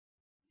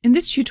In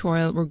this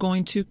tutorial, we're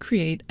going to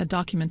create a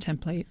document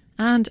template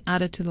and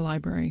add it to the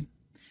library.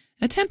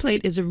 A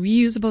template is a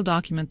reusable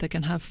document that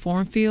can have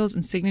form fields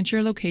and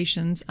signature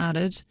locations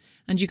added,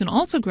 and you can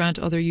also grant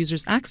other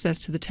users access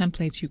to the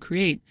templates you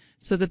create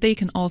so that they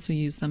can also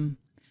use them.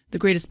 The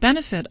greatest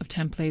benefit of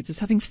templates is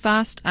having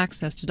fast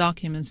access to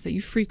documents that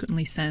you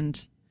frequently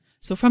send.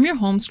 So from your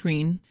home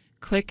screen,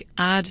 click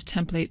Add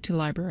Template to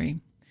Library.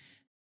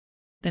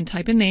 Then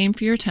type a name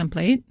for your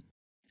template,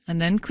 and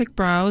then click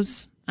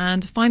Browse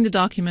and find the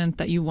document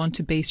that you want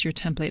to base your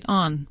template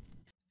on.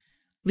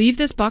 Leave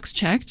this box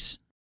checked,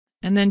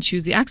 and then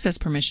choose the access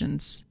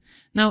permissions.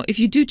 Now, if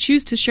you do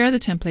choose to share the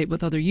template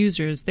with other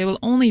users, they will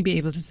only be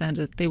able to send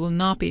it. They will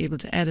not be able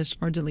to edit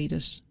or delete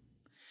it.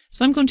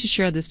 So I'm going to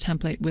share this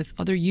template with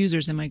other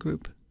users in my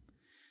group.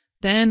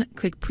 Then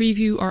click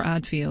Preview or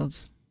Add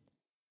Fields.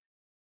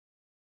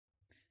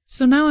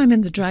 So now I'm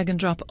in the drag and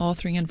drop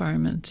authoring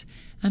environment,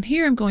 and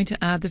here I'm going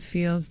to add the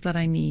fields that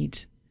I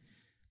need.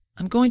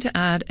 I'm going to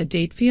add a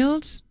date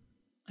field.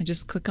 I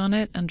just click on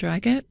it and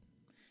drag it,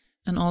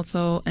 and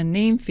also a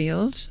name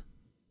field.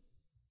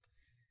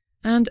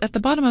 And at the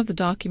bottom of the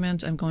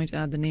document, I'm going to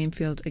add the name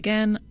field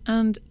again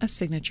and a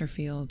signature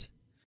field.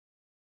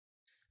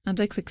 And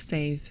I click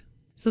Save.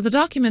 So the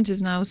document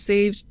is now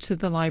saved to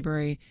the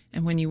library,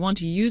 and when you want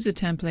to use a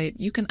template,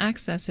 you can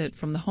access it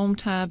from the Home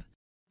tab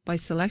by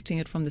selecting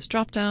it from this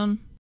drop-down,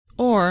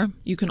 or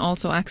you can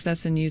also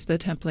access and use the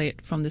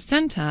template from the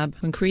Send tab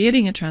when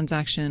creating a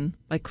transaction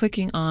by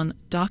clicking on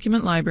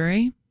Document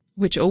Library,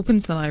 which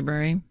opens the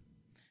library,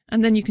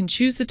 and then you can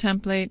choose the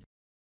template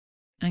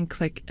and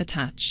click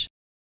Attach.